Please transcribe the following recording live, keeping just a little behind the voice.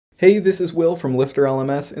Hey, this is Will from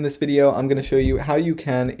LifterLMS. In this video, I'm going to show you how you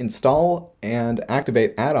can install and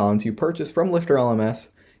activate add-ons you purchase from LifterLMS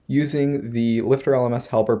using the LifterLMS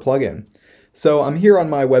Helper plugin. So I'm here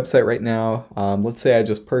on my website right now. Let's say I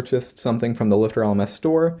just purchased something from the LifterLMS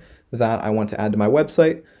store that I want to add to my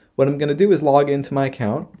website. What I'm going to do is log into my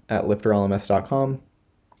account at lifterlms.com.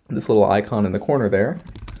 This little icon in the corner there.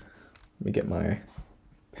 Let me get my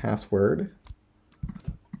password.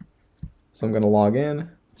 So I'm going to log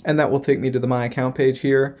in. And that will take me to the My Account page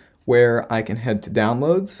here, where I can head to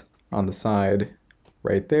Downloads on the side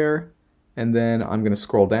right there. And then I'm going to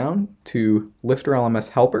scroll down to LifterLMS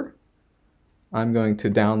Helper. I'm going to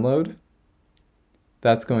download.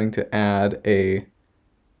 That's going to add a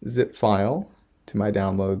zip file to my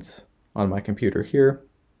downloads on my computer here.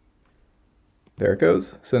 There it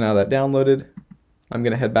goes. So now that downloaded, I'm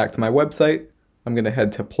going to head back to my website. I'm going to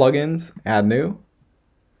head to Plugins, Add New,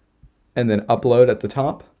 and then Upload at the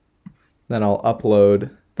top. Then I'll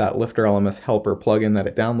upload that LifterLMS Helper plugin that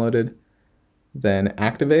it downloaded, then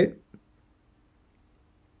activate.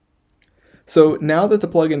 So now that the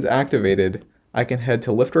plugin's activated, I can head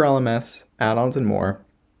to LifterLMS, Add-ons and More,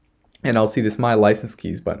 and I'll see this My License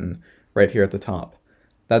Keys button right here at the top.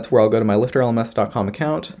 That's where I'll go to my lifterlms.com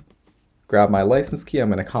account, grab my license key. I'm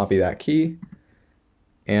going to copy that key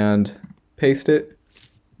and paste it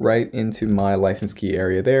right into my license key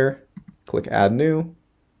area there. Click Add New.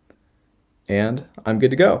 And I'm good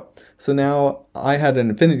to go. So now I had an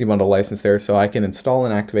Infinity Bundle license there, so I can install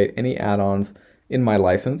and activate any add-ons in my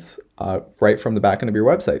license right from the back end of your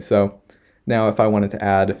website. So now if I wanted to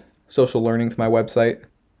add social learning to my website,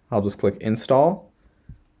 I'll just click Install,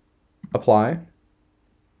 Apply,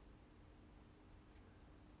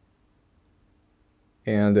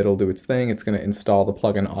 and it'll do its thing. It's going to install the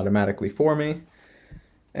plugin automatically for me.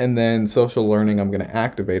 And then social learning, I'm going to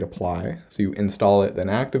activate Apply. So you install it, then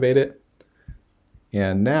activate it.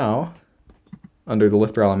 And now, under the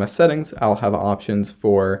LifterLMS settings, I'll have options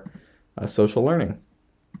for social learning.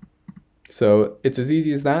 So it's as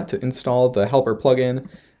easy as that to install the Helper plugin,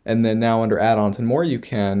 and then now under add-ons and more, you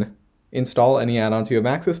can install any add-ons you have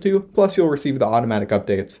access to, plus you'll receive the automatic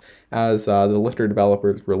updates as the Lifter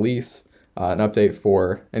developers release an update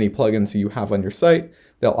for any plugins you have on your site.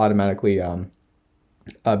 They'll automatically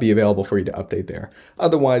be available for you to update there.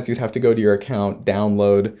 Otherwise, you'd have to go to your account,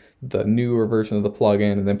 download the newer version of the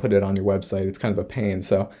plugin, and then put it on your website. It's kind of a pain.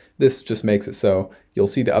 So this just makes it so you'll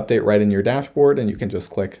see the update right in your dashboard, and you can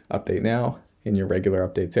just click Update Now in your regular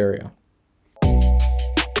updates area.